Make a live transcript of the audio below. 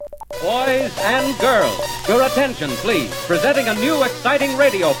Boys and girls, your attention, please. Presenting a new exciting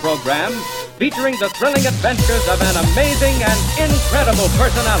radio program featuring the thrilling adventures of an amazing and incredible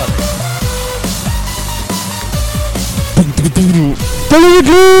personality.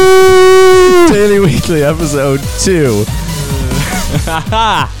 Daily Weekly, episode 2.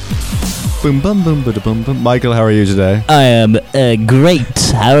 Boom, bum, bum, bada, bum, bum. Michael, how are you today? I am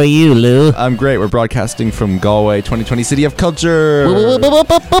great. How are you, Lou? I'm great. We're broadcasting from Galway, 2020 City of Culture.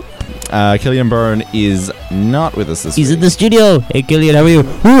 Killian Byrne is not with us this He's week. in the studio. Hey, Killian, how are you?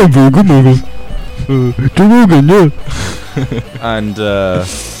 Oh, I'm very good, Michael. And,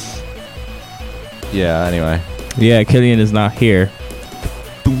 yeah, anyway. Yeah, Killian is not here.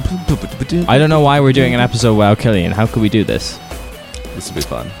 I don't know why we're doing an episode without Killian. How could we do this? This will be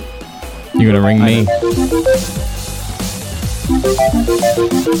fun. You're gonna ring me. Let's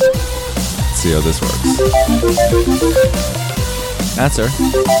see how this works. Answer.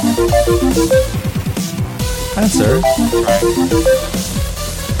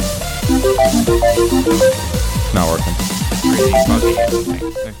 Not working.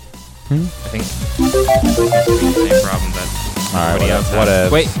 I think it's the same problem that Alright, everybody else has.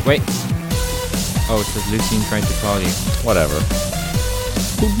 whatever. Wait. Oh, it says Lucine trying to call you. Whatever.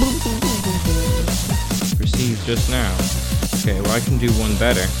 Received just now. Okay, well I can do one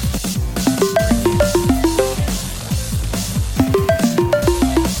better.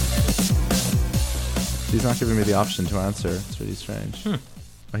 He's not giving me the option to answer. It's really strange. Oh,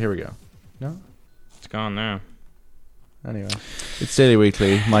 here we go. No? It's gone now. Anyway. It's Daily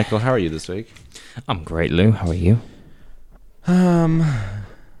Weekly. Michael, how are you this week? I'm great, Lou. How are you?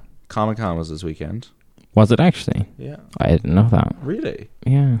 Comic-Con was this weekend. Was it actually? Yeah. I didn't know that. Really?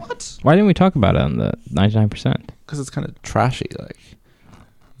 Yeah. What? Why didn't we talk about it on the 99%? Because it's kind of trashy, like.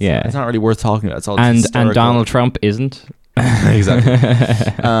 Yeah. It's not really worth talking about. It's all And historical. Donald Trump isn't. Exactly.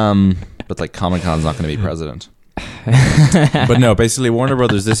 But like Comic-Con's not going to be president. But no, basically Warner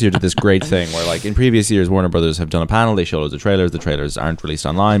Brothers this year did this great thing where like in previous years Warner Brothers have done a panel, they show loads of trailers, the trailers aren't released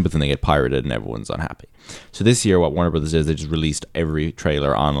online, but then they get pirated and everyone's unhappy. So this year what Warner Brothers did is they just released every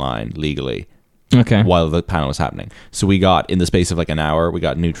trailer online legally. Okay. While the panel was happening. So we got, in the space of like an hour, we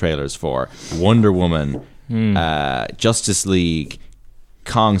got new trailers for Wonder Woman, Justice League,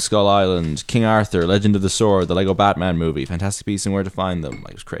 Kong Skull Island, King Arthur, Legend of the Sword, the Lego Batman movie, Fantastic Beasts and Where to Find Them.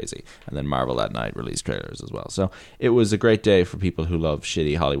 Like, it was crazy. And then Marvel that night released trailers as well. So it was a great day for people who love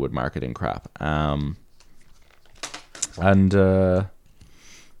shitty Hollywood marketing crap. Did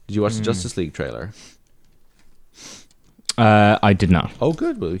you watch the Justice League trailer? I did not. Oh,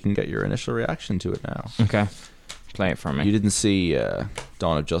 good. Well, we can get your initial reaction to it now. Okay. Play it for me. You didn't see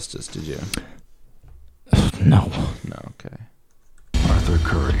Dawn of Justice, did you? No. No, okay. Arthur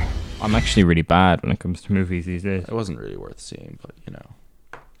Curry. I'm actually really bad when it comes to movies these days. It wasn't really worth seeing, but you know.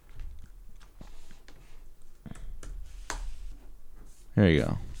 Here you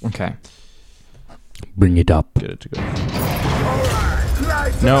go. Okay. Bring it up. Get it to go.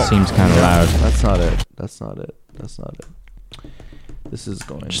 No. Seems kind of loud. That's not it. This is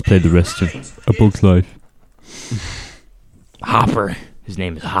going. Just play the rest of A Bug's Life. Hopper. His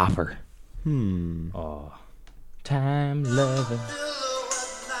name is Hopper. Oh. Time loving.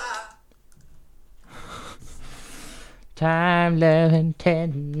 Time loving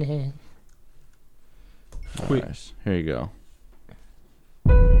tenderness. Alright, here you go.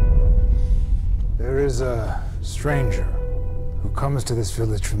 There is a stranger who comes to this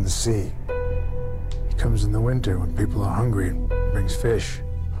village from the sea. He comes in the winter when people are hungry and brings fish.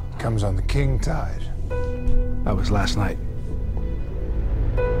 He comes on the king tide. That was last night.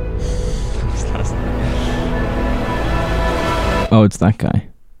 Oh, it's that guy.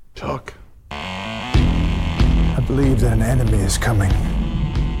 Tuck. I believe that an enemy is coming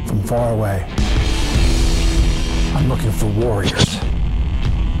from far away. I'm looking for warriors.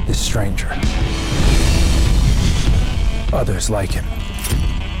 This stranger. Others like him.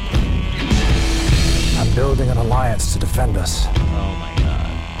 I'm building an alliance to defend us. Oh my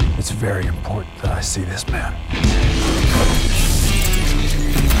god. It's very important that I see this man.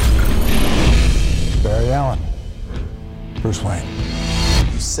 Barry Allen. Bruce Wayne.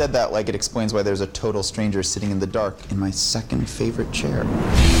 You said that like it explains why there's a total stranger sitting in the dark in my second favorite chair.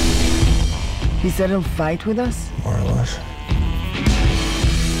 He said he'll fight with us? More or less.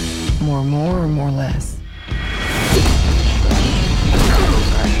 More or more less?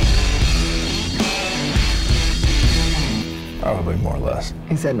 Probably more or less.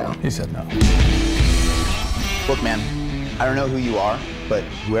 He said no. He said no. Look, man, I don't know who you are, but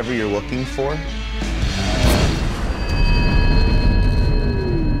whoever you're looking for,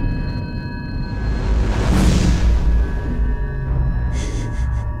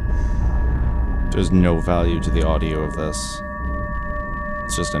 There's no value to the audio of this.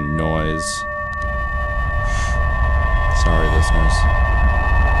 It's just a noise. Sorry, listeners.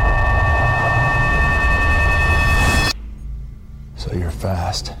 So you're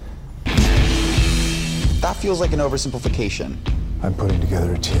fast. That feels like an oversimplification. I'm putting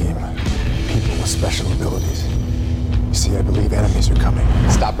together a team. People with special abilities. You see, I believe enemies are coming.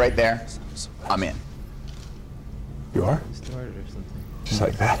 Stop right there. I'm in. You are? Just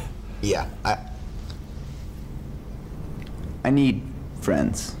like that? Yeah, I need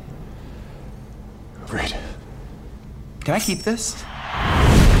friends. Great. Can I keep this?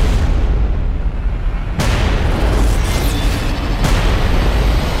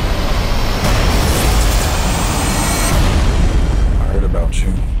 I heard about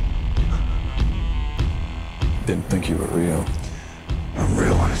you. Didn't think you were real. I'm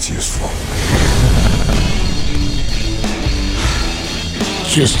real and it's useful.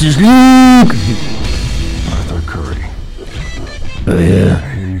 Justice League! Arthur Curry. Oh yeah,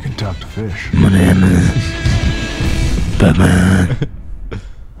 I hear you can talk to fish. my name is Batman.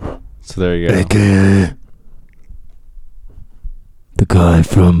 So there you go. AKA the guy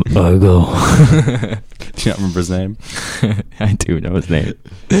from Argo. Do you not remember his name? I do know his name.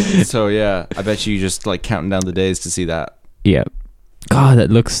 So yeah, I bet you just like counting down the days to see that. Yeah. God, that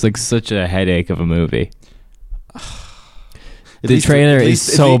looks like such a headache of a movie. The trailer is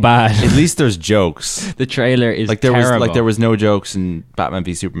so bad. At least there's jokes. The trailer is Like there terrible. was no jokes in Batman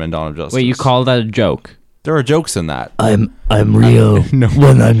v Superman: Dawn of Justice. Wait, you call that a joke? There are jokes in that. I'm real No.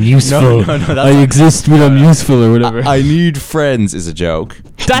 when I'm useful. No, that's I not- exist when I'm useful or whatever. I need friends is a joke.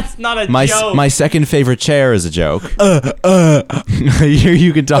 That's not a joke. My second favorite chair is a joke. I hear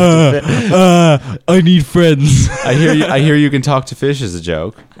you can talk to fish. I need friends. I hear you can talk to fish is a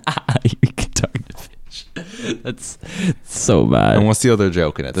joke. You can talk to fish. That's so bad. And what's the other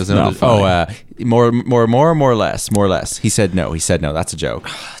joke in it? There's not another. More or less. He said no. That's a joke.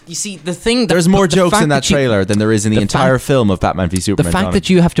 You see, the thing... There's more jokes in that trailer than there is in the entire film of Batman v The Superman. fact that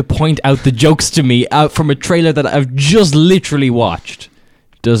you have to point out the jokes to me out from a trailer that I've just literally watched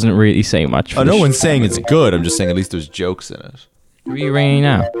doesn't really say much. no one's saying it's good. I'm just saying at least there's jokes in it. Who are you ringing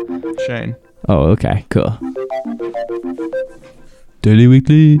now? Shane. Oh, okay, cool. Daily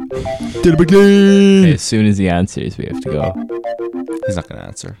Weekly. Okay, as soon as he answers, we have to go. He's not going to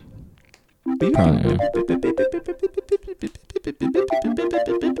answer. Probably.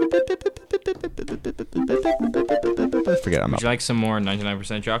 Forget I'm Would not. you like some more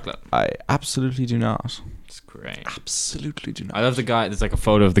 99% chocolate? I absolutely do not. It's great. Absolutely do not. I love the guy. There's like a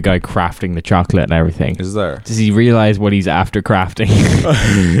photo of the guy crafting the chocolate and everything. Is there? Does he realize what he's after crafting?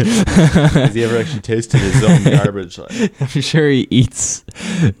 Has he ever actually tasted his own garbage? I'm sure he eats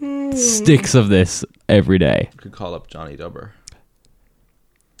sticks of this every day. Could call up Johnny Dubber.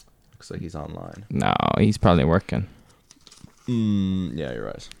 Looks like he's online. No, he's probably working. Yeah, you're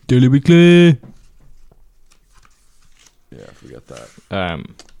right. Daily Weekly. Yeah, forget that.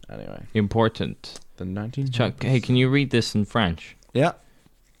 Anyway, Important. the 19. Chuck, hey, can you read this in French? Yeah.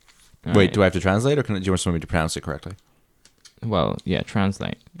 All Wait, right. do I have to translate, or do you want me to pronounce it correctly? Well, yeah,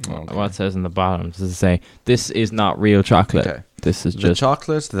 translate. Okay. What it says in the bottom does it say, this is not real chocolate. Okay. This is The just...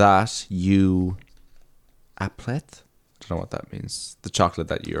 chocolate that you applet? I don't know what that means. The chocolate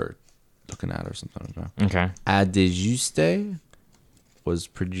that you're looking at or something. I don't know. Okay. Adéjusté was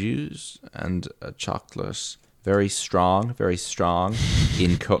produced, and a chocolate very strong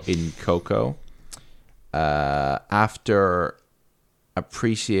in cocoa. After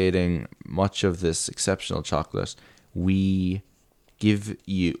appreciating much of this exceptional chocolate, we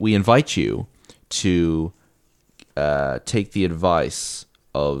invite you to take the advice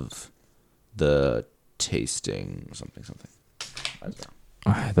of the tasting something. I don't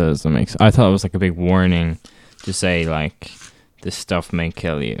know. That doesn't make sense. I thought it was like a big warning to say, like, this stuff may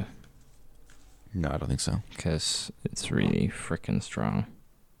kill you. No, I don't think so. Because it's really freaking strong.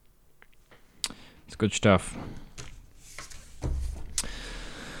 It's good stuff.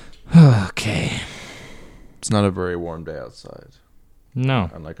 Okay. It's not a very warm day outside, No,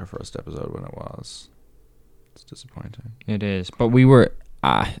 unlike our first episode when it was. It's disappointing. it is. But we were...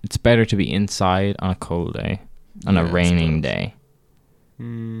 it's better to be inside on a cold day. On a Yeah, I raining suppose. day.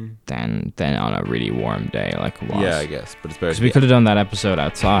 Than on a really warm day like it was. Yeah, I guess, but it's better. Because To we be, could have done that episode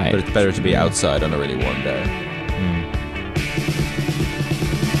outside. but it's better to be outside on a really warm day.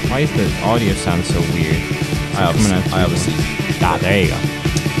 Why is the audio sound so weird? I obviously. There you go.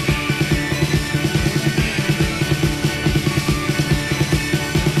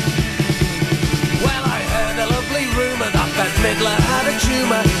 Well, I heard a lovely rumour that Bette Midler had a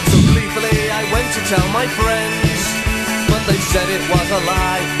tumour. So gleefully I went to tell my friends. But but they said it was a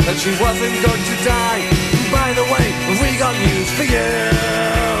lie, that she wasn't going to die. By the way, we got news for you.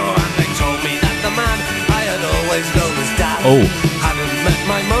 And they told me that the man I had always known as Dad hadn't met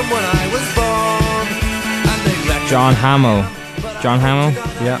my mum when I was born. And they reckoned John Hamill. John Hamill?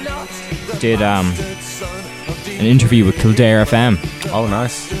 Yeah. Did an interview with Kildare FM. Oh,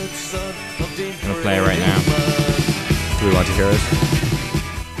 nice. I'm gonna play it right now. Do we want to hear it?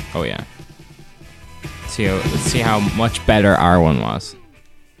 Oh yeah. Let's see how much better our one was.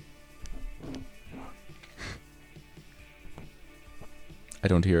 I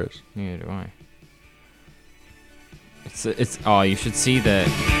don't hear it. Neither do I. It's oh, you should see the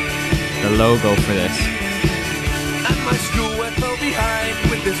logo for this. And my school went fell behind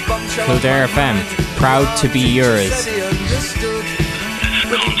with this bombshell. Kildare FM, proud to be yours.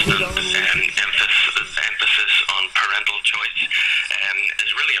 Emphasis on parental choice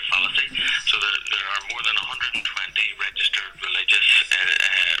is really a fallacy. So there are more than 120 registered religions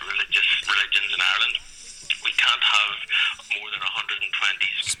in Ireland. We can't have more than 120.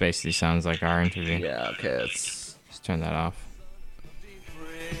 Just basically sounds like our interview. Yeah, okay, let's turn that off.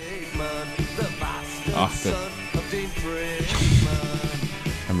 Oh, good.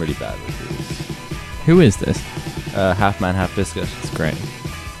 I'm really bad with these. Who is this? Half Man, Half Biscuit. It's great.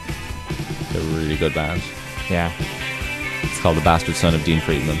 They're a really good band. Yeah. It's called The Bastard Son of Dean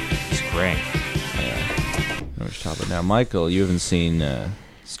Friedman. It's great. Yeah. I know what you're talking about. Now, Michael, you haven't seen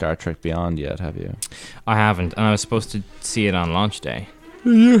Star Trek Beyond yet, have you? I haven't, and I was supposed to see it on launch day.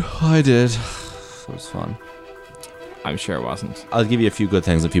 Yeah, I did. It was fun. I'm sure it wasn't. I'll give you a few good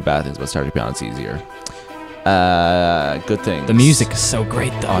things and a few bad things about Star Trek Beyond. It's easier. Good things. The music is so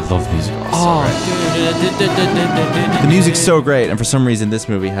great, though. Oh, I love the music. The music's so great, and for some reason, this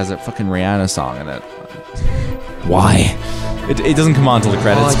movie has a fucking Rihanna song in it. Why? It doesn't come on till the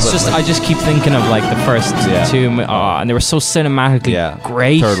credits. It's just I just keep thinking of like the first two, and they were so cinematically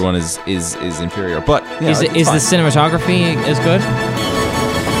great. The third one is inferior, but you know, is the cinematography as good?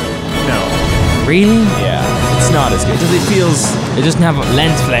 No. Really? Yeah, it's not as good. It doesn't have a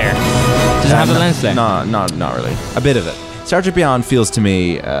lens flare. Does it have a lens flare? No, not really. A bit of it. Star Trek Beyond feels to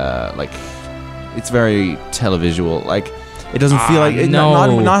me like it's very televisual. Like it doesn't feel like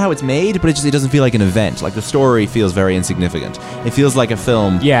not how it's made, but it doesn't feel like an event. Like the story feels very insignificant. It feels like a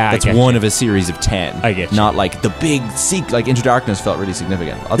film that's one of a series of 10. I get you. Not like the big like Into Darkness felt really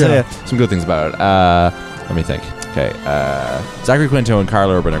significant. I'll tell you some good things about it. Let me think. Okay, Zachary Quinto and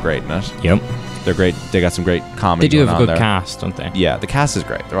Karl Urban are great in it. Yep. They're great. They got some great comedy. They do have a good there. cast, don't they? Yeah, the cast is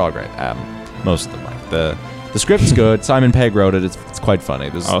great. They're all great. Most of them. Like the script's good. Simon Pegg wrote it. It's quite funny.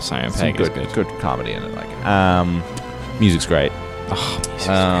 There's Simon Pegg is good. Good comedy in it. Like music's great. Oh, music's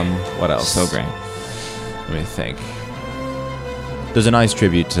great. What else? So great. Let me think. There's a nice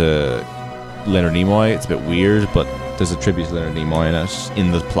tribute to Leonard Nimoy. It's a bit weird, but there's a tribute to Leonard Nimoy in it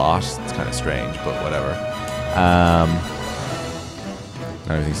in the plot. It's kind of strange, but whatever. I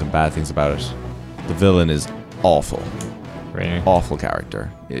think some bad things about it. The villain is awful. Really? Awful character.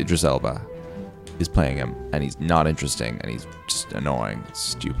 Idris Elba is playing him, and he's not interesting, and he's just annoying,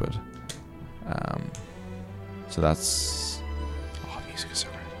 stupid. So that's... Oh, music is so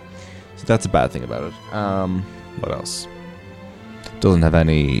great. So that's a bad thing about it. What else? Doesn't have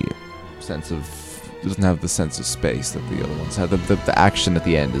any sense of... Doesn't have the sense of space that the other ones have. The action at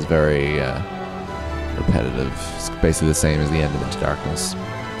the end is very repetitive. It's basically the same as the end of Into Darkness.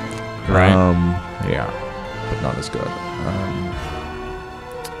 Right. Yeah, but not as good.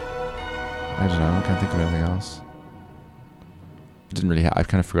 I don't know. I can't think of anything else. I didn't really. I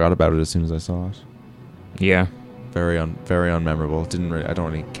kind of forgot about it as soon as I saw it. Yeah. Very unmemorable. I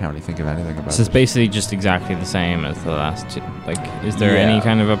don't really can't really think of anything about it. So it's basically just exactly the same as the last two. Like, is there any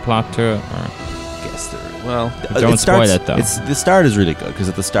kind of a plot to it? Or? Guess there. Well, don't spoil it though. The start is really good because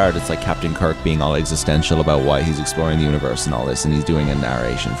at the start it's like Captain Kirk being all existential about why he's exploring the universe and all this, and he's doing a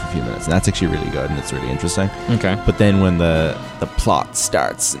narration for a few minutes, and that's actually really good and it's really interesting. Okay. But then when the plot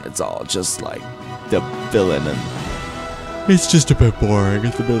starts and it's all just like the villain, and it's just a bit boring.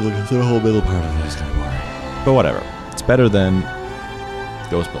 It's the whole middle part of it is kind of boring. But whatever. It's better than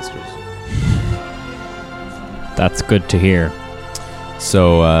Ghostbusters. That's good to hear.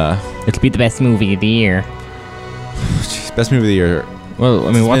 So it'll be the best movie of the year. Best movie of the year. Well,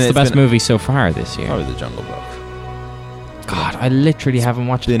 I mean, what's the best movie so far this year? Probably The Jungle Book. God, I literally haven't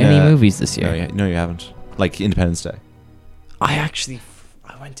watched any movies this year. No, you haven't. Like Independence Day. I actually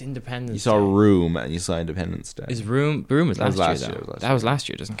I went to Independence. You saw Day. Room and you saw Independence Day. Is Room was That was last year, last though. year, That was last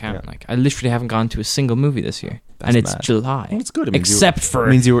year. Doesn't count. Yeah. Like I literally haven't gone to a single movie this year, That's and it's mad. July. Well, it's good. It means Except it for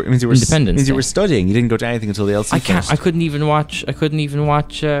means you were Independence means you Day. were studying. You didn't go to anything until the LC. I can't. finished. I couldn't even watch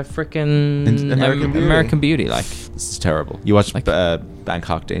frickin' American Beauty. Like This is terrible. You watched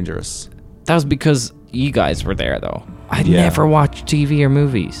Bangkok Dangerous. that was because you guys were there, though. I Yeah. never watch TV or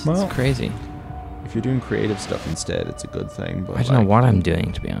movies. Well, it's crazy. If you're doing creative stuff instead, it's a good thing. But I don't know what I'm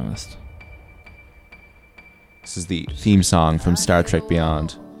doing, to be honest. This is the theme song from Star Trek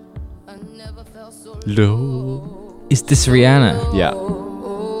Beyond. Is this Rihanna? Yeah.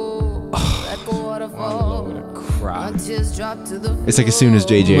 It's like as soon as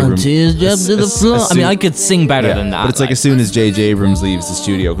J.J. Abrams. I mean, I could sing better than that. But it's like as soon as J.J. Abrams leaves the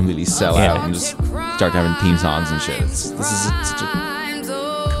studio, completely sell out and just start having theme songs and shit. This is such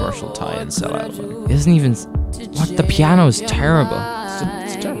a commercial tie-in sellout. It isn't even. What? The piano is terrible.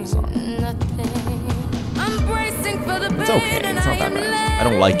 It's a terrible song. It's okay. It's not that bad. I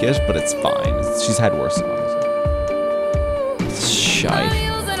don't like it, but it's fine. She's had worse songs. It's shite.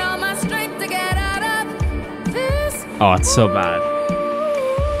 Oh, it's so bad.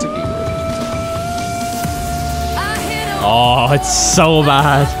 Oh, it's so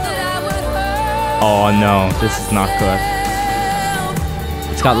bad. Oh no, this is not good.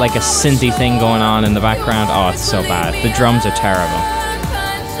 It's got like a synthy thing going on in the background. Oh, it's so bad. The drums are terrible.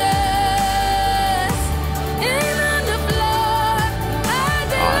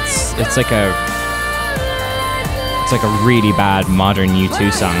 Oh, it's like a really bad modern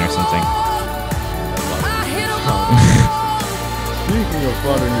U2 song or something. Speaking of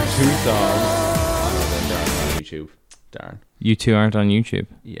modern U2 songs, YouTube, darn. U2 aren't on YouTube.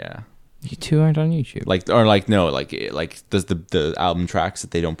 Yeah. U2 aren't on YouTube. Like there's the album tracks that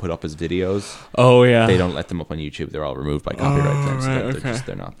they don't put up as videos. Oh yeah. They don't let them up on YouTube. They're all removed by copyright claims. right, So okay.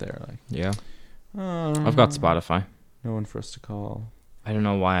 they're not there. Like, Yeah. I've got Spotify. no one for us to call. I don't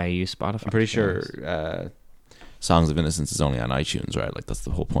know why I use Spotify. I'm pretty to be honest. sure Songs of Innocence is only on iTunes, right? Like that's the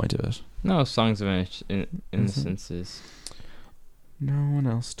whole point of it. No, Songs of Innocence is. No one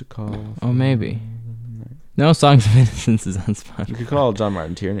else to call. Oh, maybe. No, Songs of Innocence is on Spotify. You could call John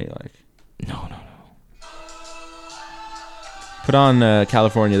Martin Tierney. Like, No. put on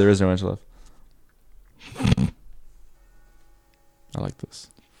California. There is no mental love. I like this.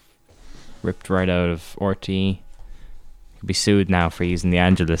 Ripped right out of RT. Could be sued now for using the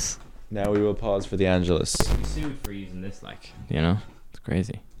Angelus. Now we will pause for the Angelus. Could be sued for using this, like, you know? It's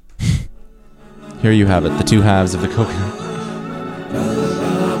crazy. Here you have it, the two halves of the coconut.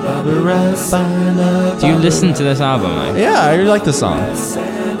 Do you listen to this album, like? Yeah, I really like this song. I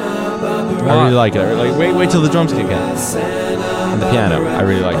really like it. Wait till the drums kick in. And the piano. I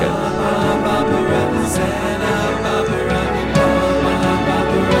really like it.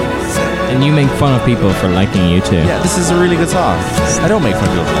 And you make fun of people for liking you too. Yeah, this is a really good song. I don't make fun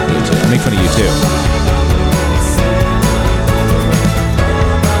of people for liking you too. I make fun of you too.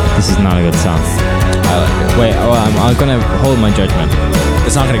 This is not a good song. I like it. Wait, I'm gonna hold my judgment.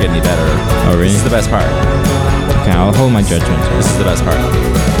 It's not gonna get any better. Oh, really? This is the best part. Okay, I'll hold my judgment. This is the best part.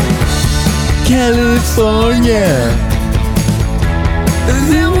 California.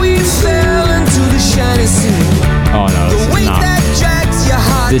 Then we fell into the shiny sea. Oh no, this is not.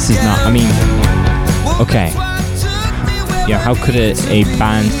 This is not. I mean, okay. Yeah, how could a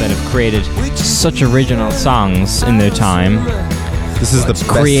band that have created such original songs in their time? This is the best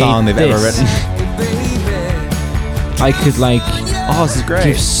create song they've ever this? written. I could like. Oh, this is great.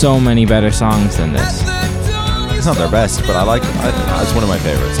 Give so many better songs than this. It's not their best, but I like it. It's one of my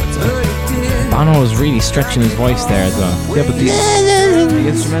favorites, I'd say. Bono was really stretching his voice there as well. Yeah, but the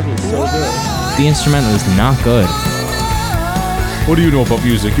instrumental is so good. The instrumental is not good. What do you know about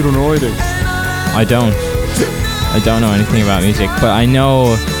music? You don't know anything. I don't know anything about music, but I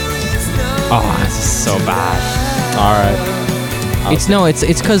know. Oh, this is so bad. All right. It's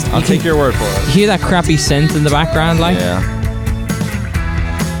because I'll take your word for it. Hear that crappy synth in the background, like? Yeah.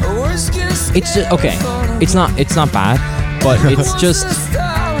 It's just okay. It's not bad, but it's just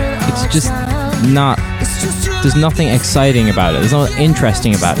not. There's nothing exciting about it. There's nothing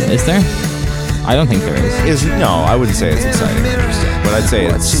interesting about it, is there? I don't think there is. No, I wouldn't say it's exciting, but I'd say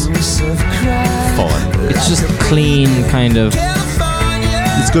it's fun. It's just clean, kind of.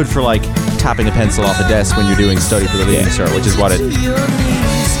 It's good for like tapping a pencil off a desk when you're doing study for the leaving cert, which is what it. And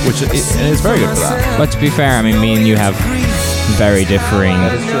it's very good for that. But to be fair, I mean, me and you have very differing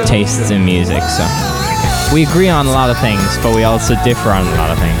tastes in music, so we agree on a lot of things, but we also differ on a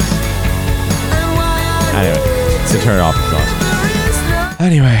lot of things. Anyway, so turn it off if you want.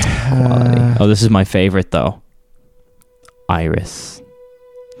 Anyway, oh, this is my favorite though. Iris.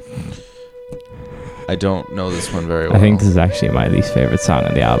 I don't know this one very well. I think this is actually my least favorite song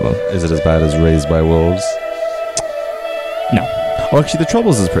on the album. Is it as bad as Raised by Wolves? No. Oh, actually, The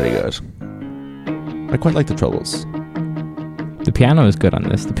Troubles is pretty good. I quite like The Troubles. The piano is good on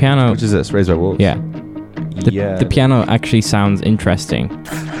this. The piano... Which is this? Raised by Wolves? Yeah. Yeah. The piano actually sounds interesting.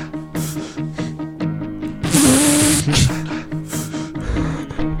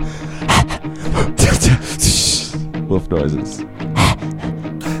 Wolf noises.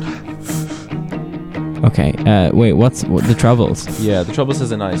 Okay, wait, what The Troubles? Yeah, The Troubles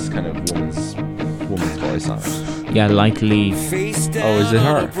has a nice kind of woman's voice on it. Yeah, like Lee. Oh, is it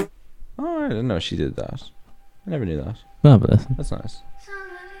her? Oh, I didn't know she did that. I never knew that. Well, but listen. That's nice.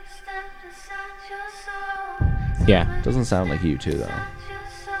 Yeah. Doesn't sound like you too, though.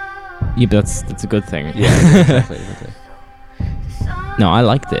 Yeah, but that's a good thing. Yeah, exactly. No, I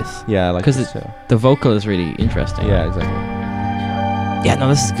like this. Yeah, I like this this too. The vocal is really interesting. Yeah, exactly. Yeah, no,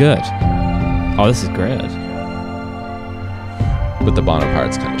 this is good. Oh, this is great. But the Bono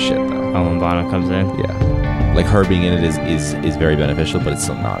part's kind of shit, though. Oh, when Bono comes in? Yeah. Like, her being in it is very beneficial, but it's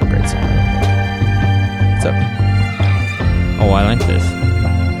still not a great song. So. Oh, I like this.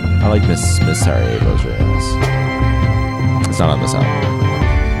 I like Miss Sarajevo's really nice. It's not on this album.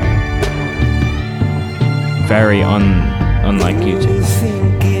 Very unlike U2.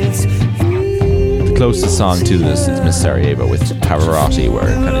 The closest song to this is Miss Sarajevo with Pavarotti, where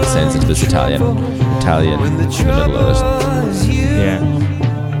it kind of descends into this Italian in the middle of it. Yeah.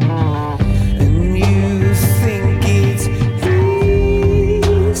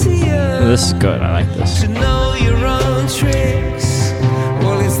 Well, this is good. I like this. To know your own tricks.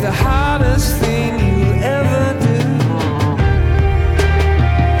 Well, it's the hardest thing you ever do.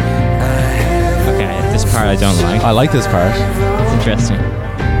 Okay, this part I don't like. I like this part. It's interesting.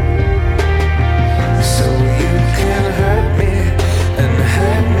 So you can hurt me and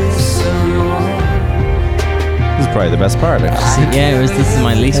hurt me some more. This is probably the best part. Yeah, this is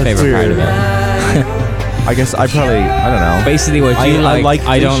my least favorite part of it. I guess I don't know. Basically, what you like,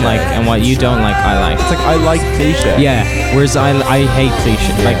 I don't cliche. like, and what you don't like, I like. It's like I like cliche. Yeah, whereas I hate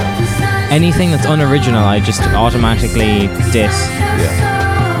cliche. Like anything that's unoriginal, I just automatically diss. Yeah.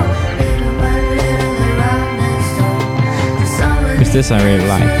 Because this I really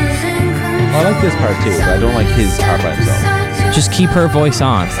like. I like this part too, but I don't like his part by himself. Just keep her voice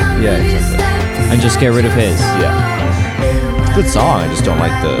on, Yeah, exactly. and just get rid of his. Yeah. It's a good song, I just don't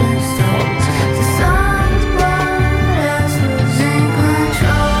like the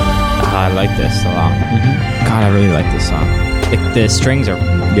I like this a lot. God, I really like this song. The strings are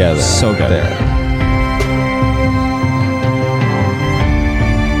so good.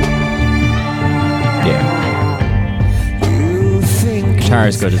 Yeah. Guitar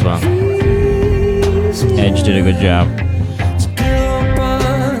is good as well. Edge did a good job.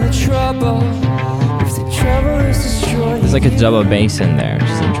 There's like a double bass in there, which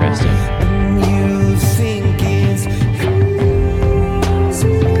is interesting.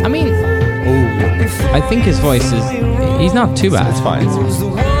 I mean, I think his voice he's not too bad. It's fine.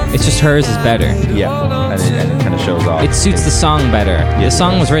 It's just hers is better. Yeah, and it kind of shows off. It suits the song better. Yeah. The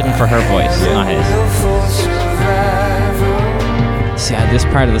song was written for her voice, not his. See, this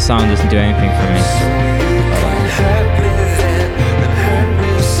part of the song doesn't do anything for me.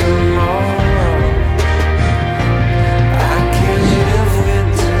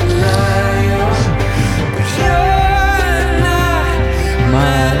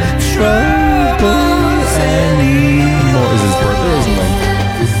 Is his birthday or something?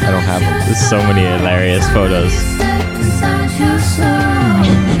 I don't have them. There's so many hilarious photos.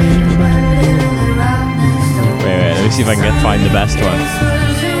 Wait, let me see if I can find the best one.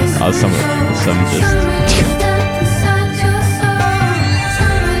 Oh, some just.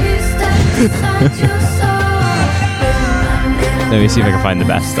 Let me see if I can find the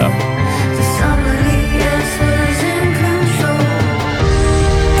best stuff.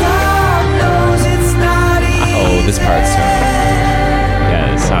 Oh, this part's terrible.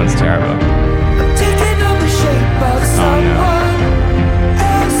 Yeah, it sounds terrible.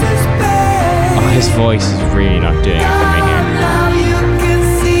 Oh, his voice is really not doing it for me here.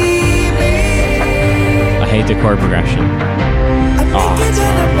 I hate the chord progression. Oh, it's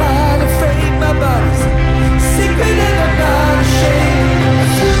horrible.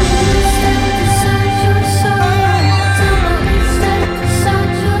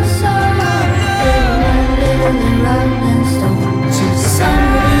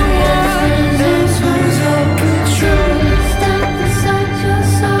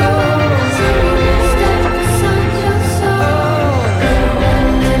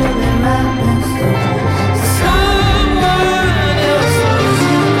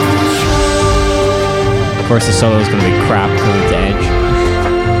 course, the solo is going to be crap because it's Edge.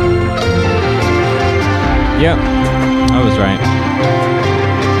 Yep, I was right.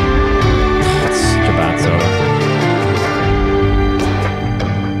 That's such a bad solo.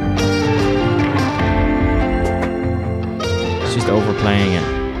 It's just overplaying it.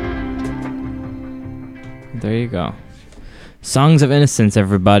 There you go. Songs of Innocence,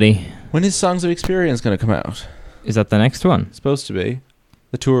 everybody. When is Songs of Experience going to come out? Is that the next one? It's supposed to be.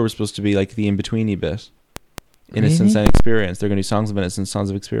 The tour was supposed to be like the in-betweeny bit. Innocence Really? and Experience. They're going to do Songs of Innocence, Songs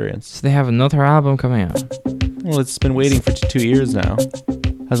of Experience. So they have another album coming out. Well, it's been waiting for 2 years now.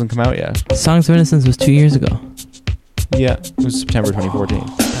 Hasn't come out yet. Songs of Innocence was 2 years ago. Yeah, it was September 2014.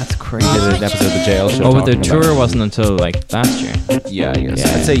 That's crazy. They did an episode of The Jail Show. Oh, but the talking about tour it. wasn't until like last year. Yeah, I guess.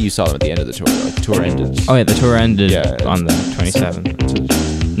 Yeah. I'd say you saw them at the end of the tour. Like, the tour ended. Oh yeah, the tour ended Yeah. on the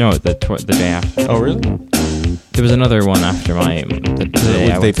 27th. No, the day after. Oh, really? There was another one after my. The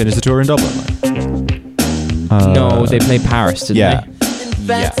day I They went. finished the tour in Dublin. No, they played Paris, didn't yeah. they?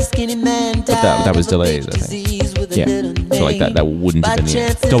 Yeah. But that was delayed, I think. Yeah. So like that wouldn't have been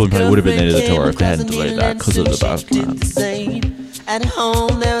the Dublin probably would have been the end of the tour if they hadn't delayed that because of the bad plan. At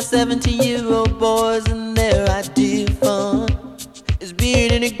home, there are 17-year-old boys and their idea of fun is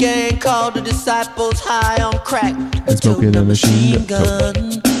being in a gang called the Disciples, high on crack And smoking a machine gun.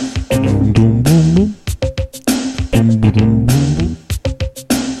 Boom, boom, boom, boom. Boom, boom, boom, boom, boom.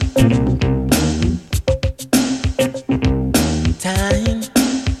 Times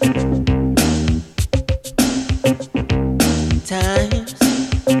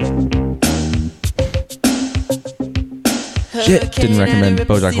Shit, didn't recommend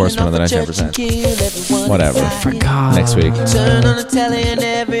BoJack Horseman on the 99%. Whatever. Forgot. Next week. Turn on the telly and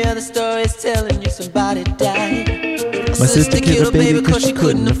every other story is telling you somebody died. My sister killed her baby cause she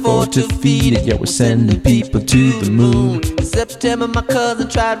couldn't afford to feed it. Yet we're sending people to the moon. In September, my cousin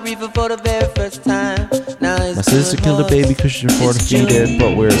tried reefer for the very first time. Now his My sister good killed her baby horse cause she couldn't afford to is feed it.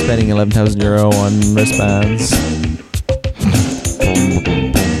 But we're spending €11,000 on wristbands.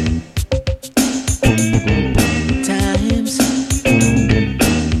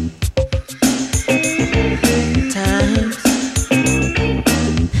 Times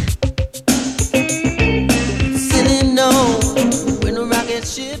sitting on when a rocket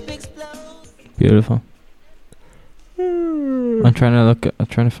ship explodes. Beautiful. I'm trying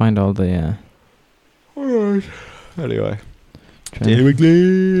to find all the. Alright. Anyway. trying Daily to-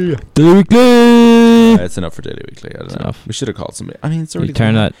 Weekly. Daily Weekly. It's enough for Daily Weekly. I don't It's know. enough. We should have called somebody. I mean, it's already You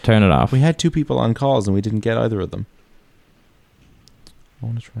turn it off. We had 2 people on calls and we didn't get either of them. I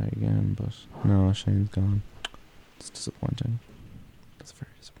want to try again, but no, Shane's gone. It's disappointing. It's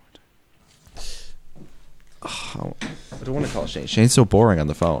very disappointing. Oh, I don't want to call Shane. Shane's so boring on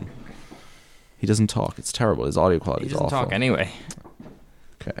the phone. He doesn't talk. It's terrible. His audio quality He is doesn't awful. talk anyway.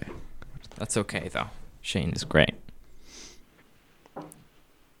 Okay. That's okay though. Shane is great.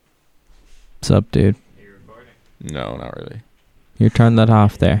 What's up, dude? No, not really. You turned that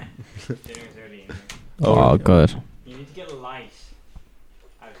off there. Oh, good. You need to get a light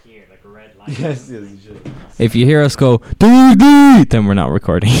out here, like a red light. Yes, you should. If you hear us go, doo-doo, then we're not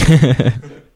recording.